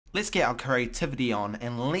let's get our creativity on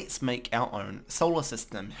and let's make our own solar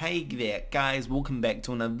system. Hey there guys, welcome back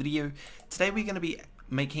to another video. Today we're going to be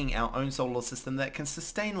making our own solar system that can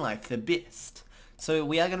sustain life the best. So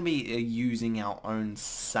we are going to be using our own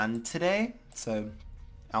sun today, so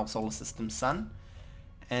our solar system sun.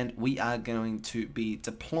 And we are going to be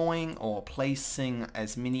deploying or placing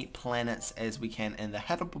as many planets as we can in the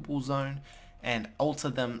habitable zone and alter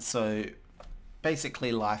them so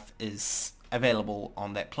basically life is available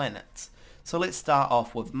on that planet. So let's start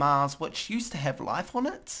off with Mars, which used to have life on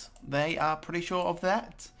it. They are pretty sure of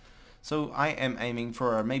that. So I am aiming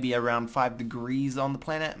for maybe around 5 degrees on the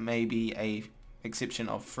planet, maybe a exception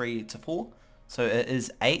of 3 to 4. So it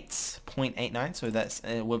is 8.89, so that's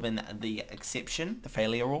within the exception, the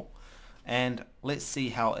failure rule. And let's see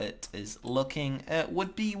how it is looking. It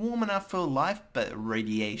would be warm enough for life, but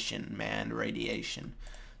radiation, man, radiation.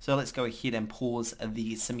 So let's go ahead and pause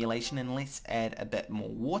the simulation and let's add a bit more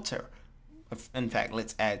water. In fact,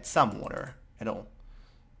 let's add some water at all.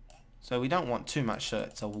 So we don't want too much, so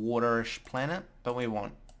it's a waterish planet, but we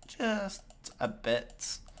want just a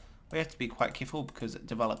bit. We have to be quite careful because it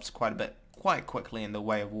develops quite a bit, quite quickly in the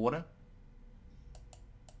way of water.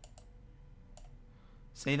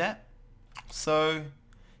 See that? So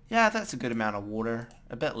yeah, that's a good amount of water.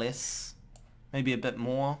 A bit less, maybe a bit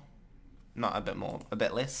more. Not a bit more, a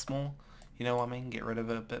bit less small. You know what I mean? Get rid of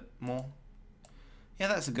it a bit more. Yeah,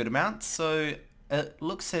 that's a good amount. So it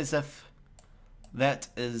looks as if that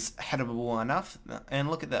is habitable enough. And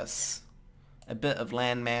look at this. A bit of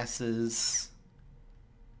land masses.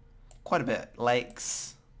 Quite a bit.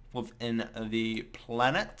 Lakes within the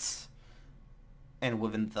planet. And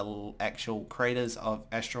within the actual craters of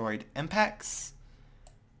asteroid impacts.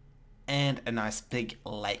 And a nice big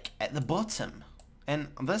lake at the bottom. And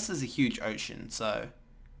this is a huge ocean, so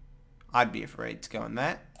I'd be afraid to go in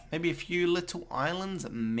that. Maybe a few little islands,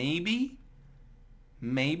 maybe,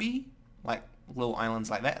 like little islands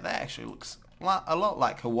like that. That actually looks a lot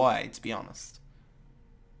like Hawaii, to be honest.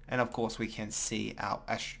 And of course we can see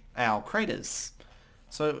our craters.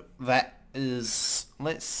 So that is,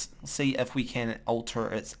 let's see if we can alter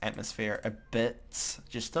its atmosphere a bit,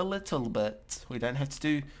 just a little bit. We don't have to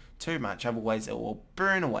do too much, otherwise it will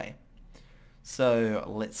burn away. So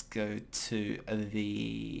let's go to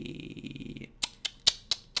the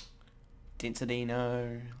density,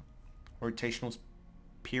 no, rotational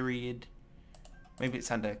period, maybe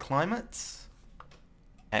it's under climate,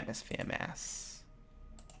 atmosphere mass,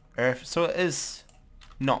 Earth, so it is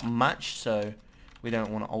not much, so we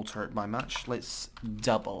don't want to alter it by much. Let's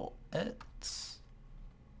double it,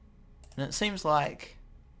 and it seems like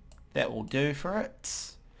that will do for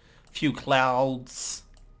it. A few clouds.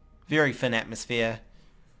 Very thin atmosphere.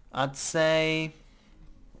 I'd say,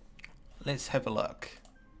 let's have a look.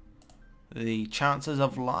 The chances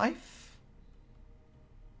of life.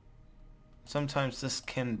 Sometimes this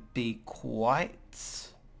can be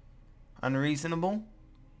quite unreasonable.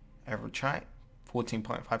 Average height,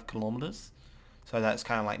 14.5 kilometers. So that's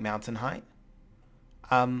kind of like mountain height.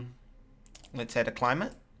 Let's add a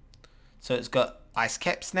climate. So it's got ice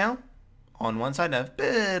caps now on one side, a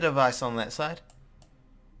bit of ice on that side.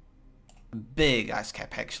 Big ice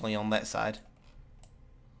cap actually on that side.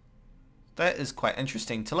 That is quite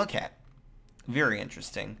interesting to look at. Very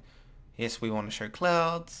interesting. Yes, we want to show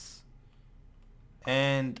clouds.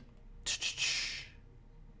 And the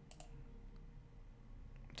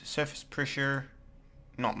surface pressure,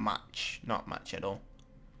 not much at all.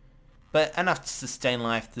 But enough to sustain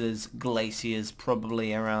life. There's glaciers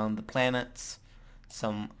probably around the planets.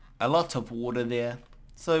 A lot of water there.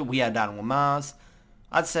 So we are done with Mars.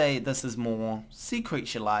 I'd say this is more sea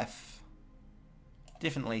creature life.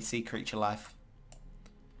 Definitely sea creature life.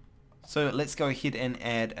 So let's go ahead and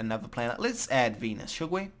add another planet. Let's add Venus,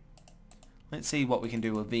 should we? Let's see what we can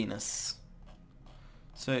do with Venus.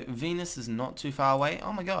 So Venus is not too far away.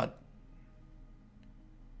 Oh my god.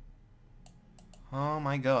 Oh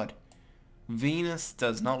my god. Venus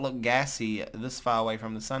does not look gassy this far away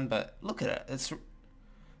from the sun, but look at it.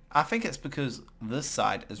 I think it's because this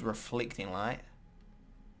side is reflecting light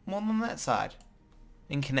more than that side,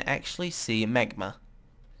 and can actually see magma.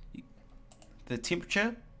 The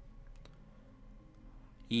temperature,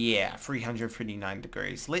 yeah, 339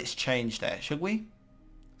 degrees. Let's change that, should we?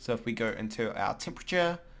 So if we go into our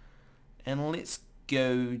temperature and let's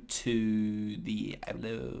go to the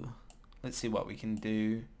let's see what we can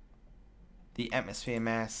do. The atmosphere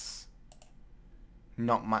mass,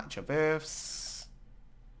 not much of Earth's.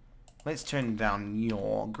 Let's turn down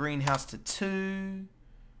your greenhouse to 2.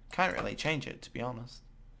 Can't really change it, to be honest.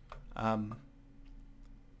 Oh,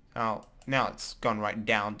 now it's gone right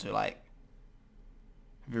down to like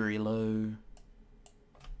very low.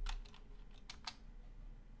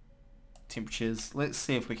 Temperatures, let's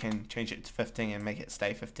see if we can change it to 15 and make it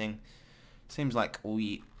stay 15. Seems like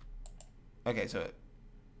we... Okay,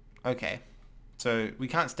 so we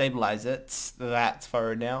can't stabilize it that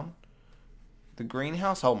far down. The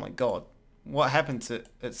greenhouse, oh my god. What happened to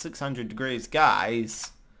at 600 degrees?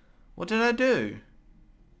 Guys, what did I do?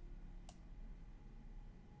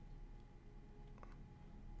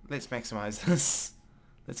 Let's maximize this.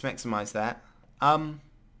 Let's maximize that. I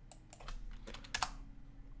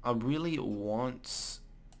really want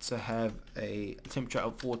to have a temperature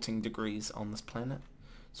of 14 degrees on this planet.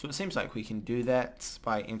 So it seems like we can do that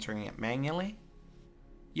by entering it manually.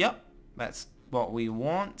 Yep, that's what we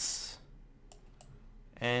want.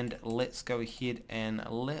 And let's go ahead and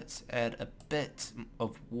let's add a bit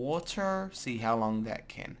of water. See how long that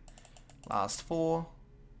can last for.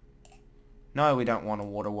 No, we don't want a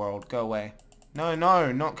water world. Go away. No,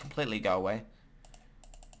 not completely go away.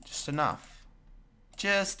 Just enough.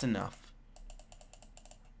 Just enough.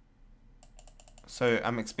 So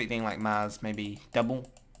I'm expecting like Mars maybe double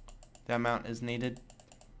the amount is needed.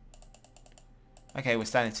 Okay, we're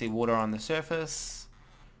starting to see water on the surface.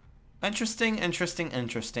 Interesting.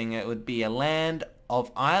 It would be a land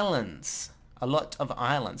of islands. A lot of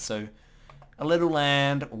islands. So a little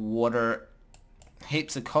land, water,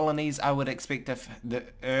 heaps of colonies. I would expect if the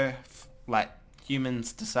Earth, like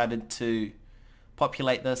humans, decided to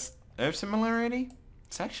populate this Earth similarity.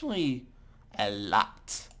 It's actually a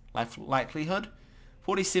lot. Likelihood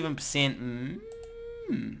 47%.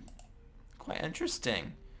 Quite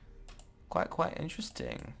interesting. Quite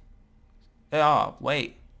interesting. Oh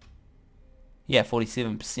wait. Yeah,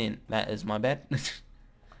 47%. That is my bad.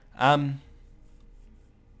 What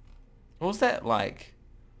was that like?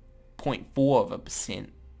 0.4%.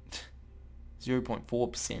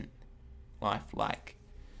 0.4% life like.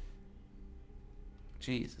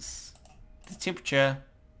 Jesus. The temperature.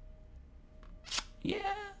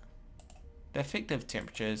 Yeah. The effective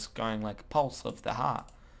temperature is going like a pulse of the heart.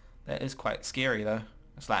 That is quite scary though.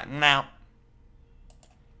 It's like, no.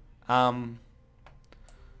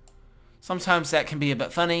 Sometimes that can be a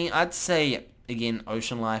bit funny. I'd say, again,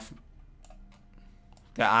 ocean life.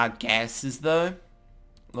 There are gases though.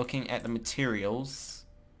 Looking at the materials.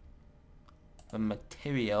 I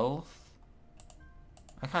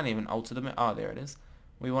can't even alter them. Oh, there it is.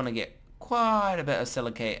 We want to get quite a bit of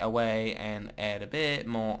silicate away and add a bit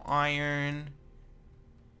more iron.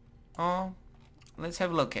 Oh, let's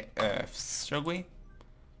have a look at Earths, shall we?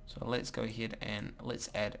 So let's go ahead and let's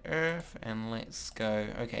add Earth and let's go,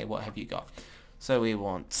 okay, what have you got? So we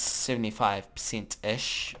want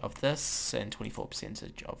 75%-ish of this and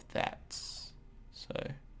 24% of that. So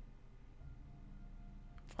if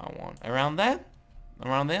I want around there,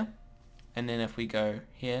 and then if we go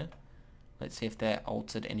here, let's see if that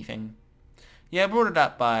altered anything. Yeah, I brought it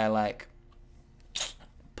up by like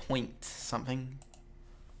point something.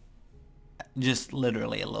 Just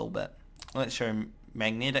literally a little bit. Let's show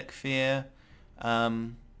magnetic field.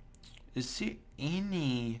 Is there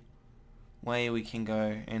any way we can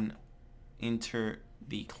go and enter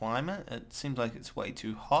the climate? It seems like it's way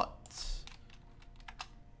too hot.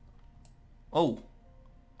 Oh,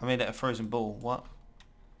 I made it a frozen ball. What?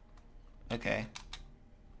 Okay.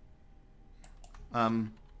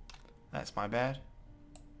 That's my bad.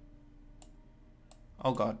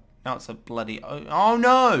 Oh god. Now it's a bloody... Oh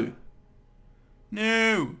no!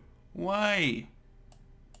 No! Why?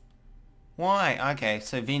 Why? Okay,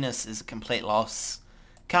 so Venus is a complete loss.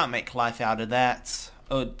 Can't make life out of that.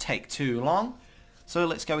 It would take too long. So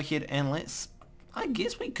let's go ahead and let's... I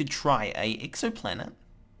guess we could try a exoplanet.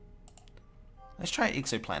 Let's try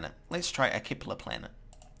exoplanet. Let's try a Kepler planet.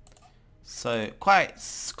 So quite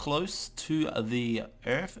close to the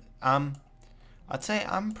Earth. I'd say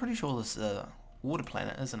I'm pretty sure this is a water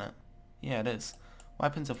planet, isn't it? Yeah, it is. What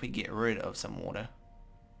happens if we get rid of some water?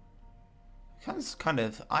 It's kind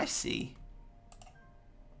of icy.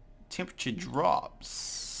 Temperature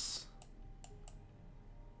drops.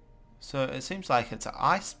 So it seems like it's an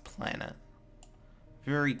ice planet.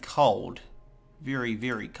 Very cold. Very,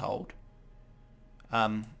 very cold.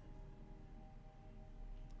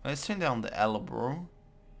 Let's turn down the albedo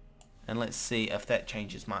and let's see if that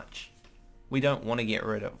changes much. We don't want to get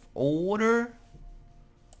rid of water.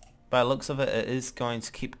 By the looks of it, it is going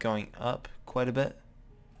to keep going up quite a bit.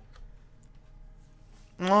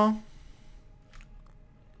 Well,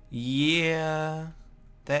 yeah,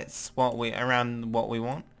 that's what we around what we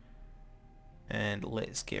want. And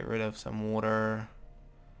let's get rid of some water.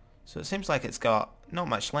 So it seems like it's got not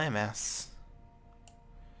much landmass.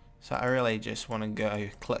 So I really just want to go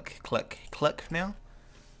click, click, click now.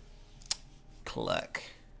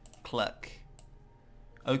 Click. Click.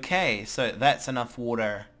 Okay, so that's enough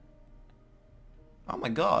water. Oh my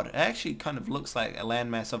god, it actually kind of looks like a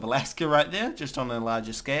landmass of Alaska right there, just on a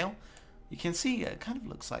larger scale. You can see it kind of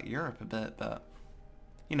looks like Europe a bit, but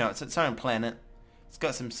you know, it's its own planet. It's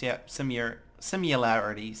got some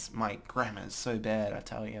similarities. My grammar is so bad, I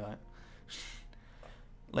tell you that.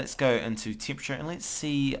 Let's go into temperature and let's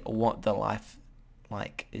see what the life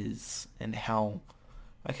like is and how.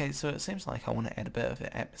 Okay, so it seems like I want to add a bit of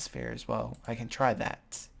an atmosphere as well. I can try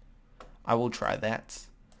that. I will try that.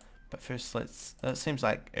 But first let's, it seems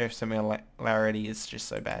like Earth similarity is just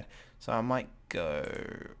so bad. So I might go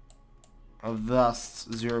thus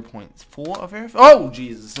 0.4 of Earth. Oh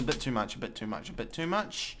Jesus, a bit too much, a bit too much, a bit too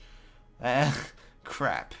much.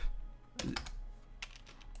 Crap.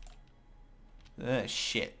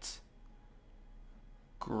 Shit.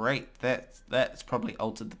 Great, that's probably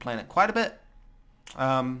altered the planet quite a bit.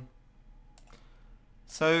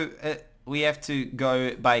 So we have to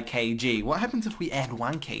go by kg. What happens if we add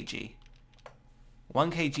 1 kg?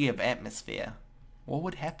 1 kg of atmosphere. What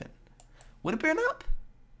would happen? Would it burn up?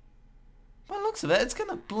 By the looks of it, it's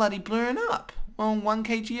gonna bloody burn up. Well, 1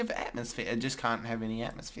 kg of atmosphere. It just can't have any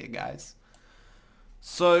atmosphere, guys.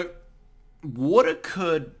 So, water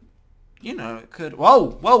could, you know, it could... Whoa!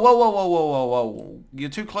 Whoa, whoa, whoa, whoa, whoa, whoa, whoa. You're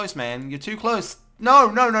too close, man. You're too close.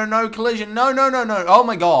 No, no, no, no, collision. No, no, no, no. Oh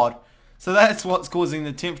my god. So that's what's causing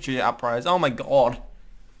the temperature uprise. Oh my god.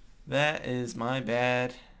 That is my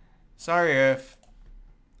bad. Sorry, Earth.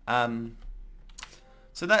 So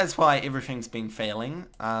that is why everything's been failing.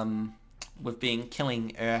 We've been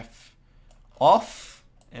killing Earth off,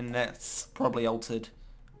 and that's probably altered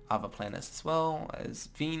other planets as well as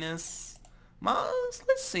Venus. Mars,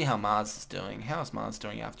 let's see how Mars is doing. How's Mars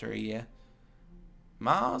doing after a year?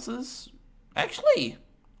 Mars is actually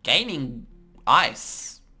gaining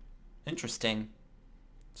ice. Interesting.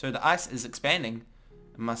 So the ice is expanding.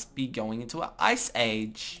 It must be going into an ice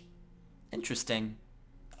age. Interesting.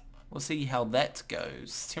 We'll see how that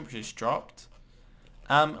goes. Temperature's dropped.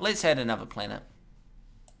 Let's add another planet.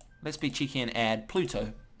 Let's be cheeky and add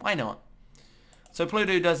Pluto. Why not? So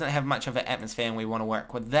Pluto doesn't have much of an atmosphere and we want to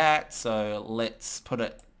work with that. So let's put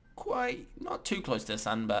it quite, not too close to the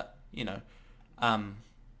sun, but, you know.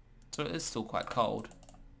 So it is still quite cold.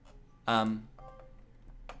 Let's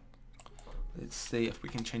see if we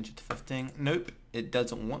can change it to 15. Nope, it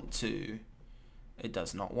doesn't want to. It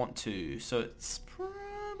does not want to. So it's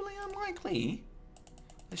probably unlikely.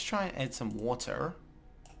 Let's try and add some water.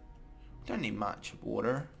 Don't need much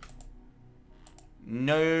water.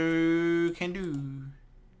 No can do.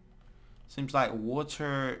 Seems like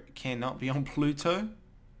water cannot be on Pluto.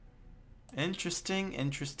 Interesting,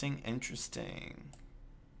 interesting, interesting.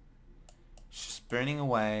 It's just burning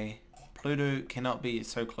away. Pluto cannot be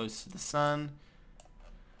so close to the sun.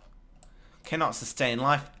 Cannot sustain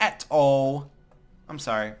life at all. I'm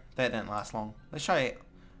sorry, that didn't last long. Let's try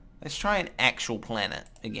an actual planet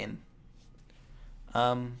again.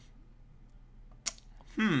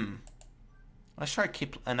 Let's try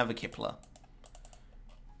another Kepler.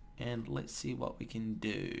 And let's see what we can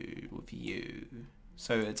do with you.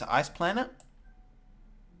 So it's an ice planet.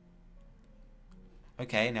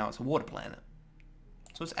 Okay, now it's a water planet.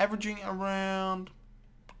 So it's averaging around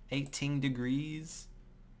 18 degrees-ish.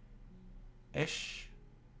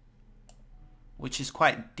 Which is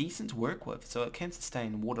quite decent to work with. So it can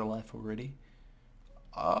sustain water life already.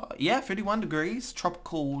 Yeah, 31 degrees.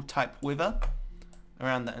 Tropical type weather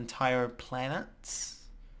around the entire planet.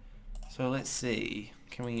 So let's see.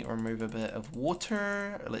 Can we remove a bit of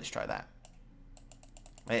water? Let's try that.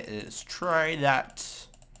 Let's try that.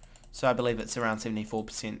 So I believe it's around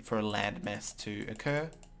 74% for a land mass to occur.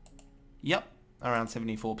 Yep, around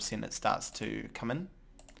 74% it starts to come in.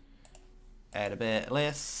 Add a bit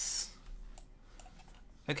less.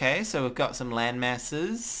 Okay, so we've got some land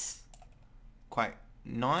masses. Quite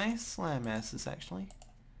nice land masses actually.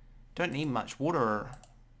 Don't need much water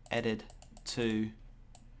added to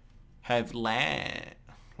have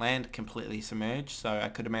land completely submerged, so I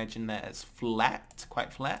could imagine that it's flat,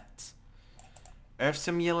 quite flat. Earth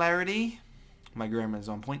similarity, my grammar is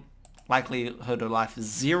on point. Likelihood of life is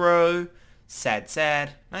 0. Sad,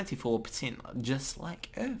 sad. 94%, just like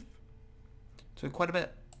Earth. So quite a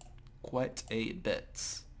bit. Quite a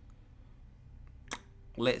bit.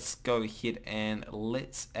 Let's go ahead and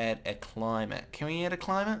let's add a climate. Can we add a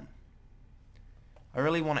climate? I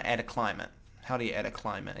really want to add a climate. How do you add a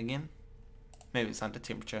climate again? Maybe it's under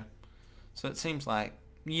temperature. So it seems like,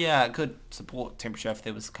 yeah, it could support temperature if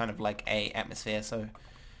there was kind of like a atmosphere. So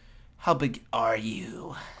how big are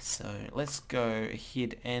you? So let's go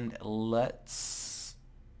ahead and let's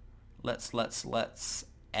let's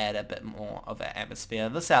add a bit more of an atmosphere.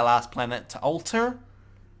 This is our last planet to alter,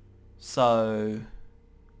 so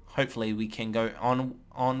hopefully we can go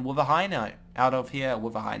on with a high note. Out of here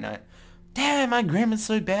with a high note. Damn, my grammar's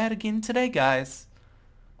so bad again today, guys.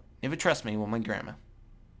 Never trust me with my grammar.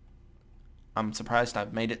 I'm surprised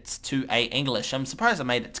I've made it to A English. I'm surprised I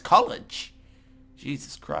made it to college.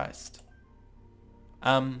 Jesus Christ.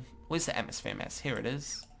 Where's the atmosphere mass? Here it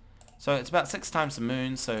is. So it's about 6 times the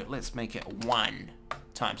moon, so let's make it 1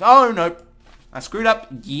 times. Oh, no. I screwed up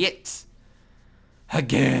yet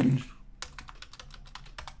again.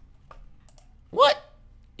 What?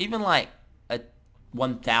 Even like a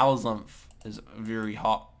 1,000th is very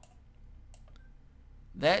hot.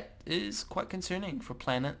 That is quite concerning for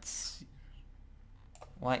planets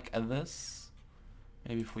like this.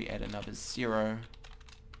 Maybe if we add another 0.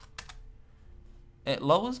 It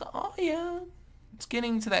lowers. Oh yeah. It's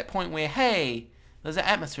getting to that point where, hey, there's an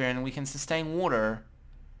atmosphere and we can sustain water.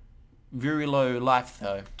 Very low life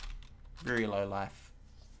though. Very low life.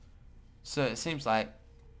 So it seems like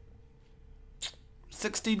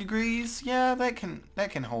 60 degrees, yeah, that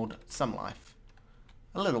can hold some life.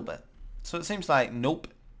 A little bit. So it seems like, nope,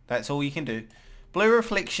 that's all you can do. Blue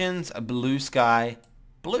reflections, a blue sky,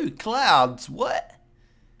 blue clouds, what?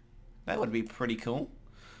 That would be pretty cool.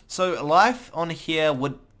 So life on here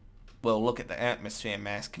would, well, look at the atmosphere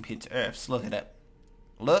mass compared to Earth's. Look at it.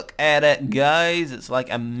 Look at it, guys. It's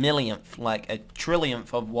like a millionth, like a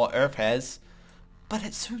trillionth of what Earth has. But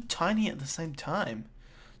it's so tiny at the same time.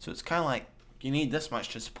 So it's kind of like, you need this much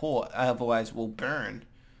to support, otherwise we'll burn.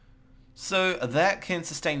 So that can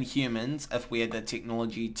sustain humans if we had the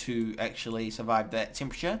technology to actually survive that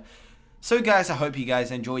temperature. So guys, I hope you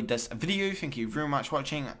guys enjoyed this video. Thank you very much for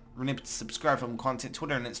watching. Remember to subscribe for more content.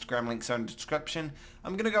 Twitter and Instagram links are in the description.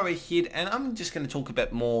 I'm going to go ahead and I'm just going to talk a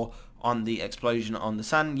bit more on the explosion on the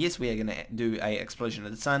sun. Yes, we are going to do a explosion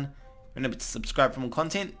of the sun. Remember to subscribe for more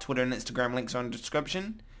content. Twitter and Instagram links are in the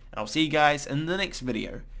description. And I'll see you guys in the next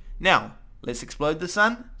video. Now, let's explode the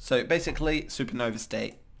sun. So basically, supernova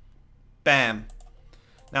state. Bam.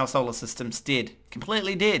 Now solar system's dead.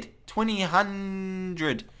 Completely dead.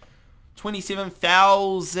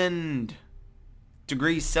 27,000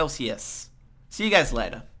 degrees Celsius. See you guys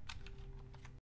later.